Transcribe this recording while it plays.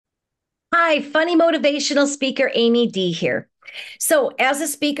Hi, funny motivational speaker Amy D here. So, as a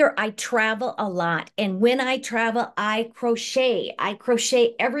speaker, I travel a lot. And when I travel, I crochet. I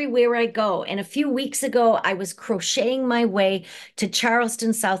crochet everywhere I go. And a few weeks ago, I was crocheting my way to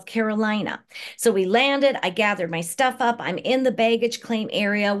Charleston, South Carolina. So, we landed. I gathered my stuff up. I'm in the baggage claim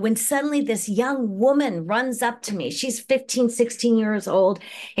area when suddenly this young woman runs up to me. She's 15, 16 years old.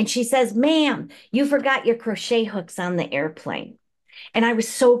 And she says, Ma'am, you forgot your crochet hooks on the airplane. And I was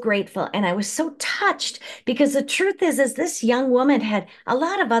so grateful and I was so touched because the truth is this young woman had a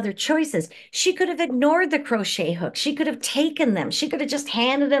lot of other choices. She could have ignored the crochet hook. She could have taken them. She could have just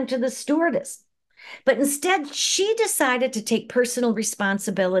handed them to the stewardess. But instead, she decided to take personal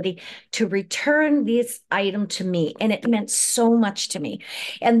responsibility to return this item to me. And it meant so much to me.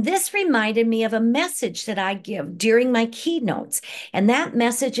 And this reminded me of a message that I give during my keynotes. And that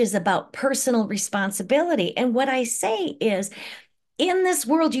message is about personal responsibility. And what I say is, in this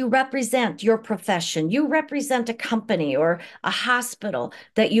world, you represent your profession, you represent a company or a hospital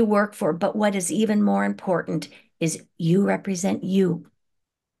that you work for. But what is even more important is you represent you.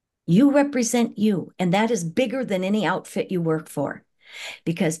 You represent you. And that is bigger than any outfit you work for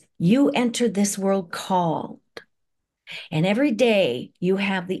because you entered this world called. And every day you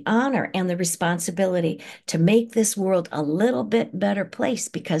have the honor and the responsibility to make this world a little bit better place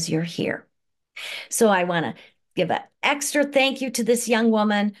because you're here. So I want to give an extra thank you to this young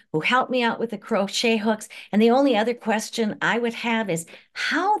woman who helped me out with the crochet hooks. And the only other question I would have is,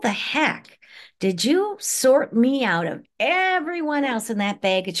 how the heck did you sort me out of everyone else in that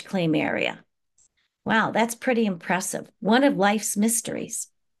baggage claim area? Wow, that's pretty impressive. One of life's mysteries.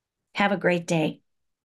 Have a great day.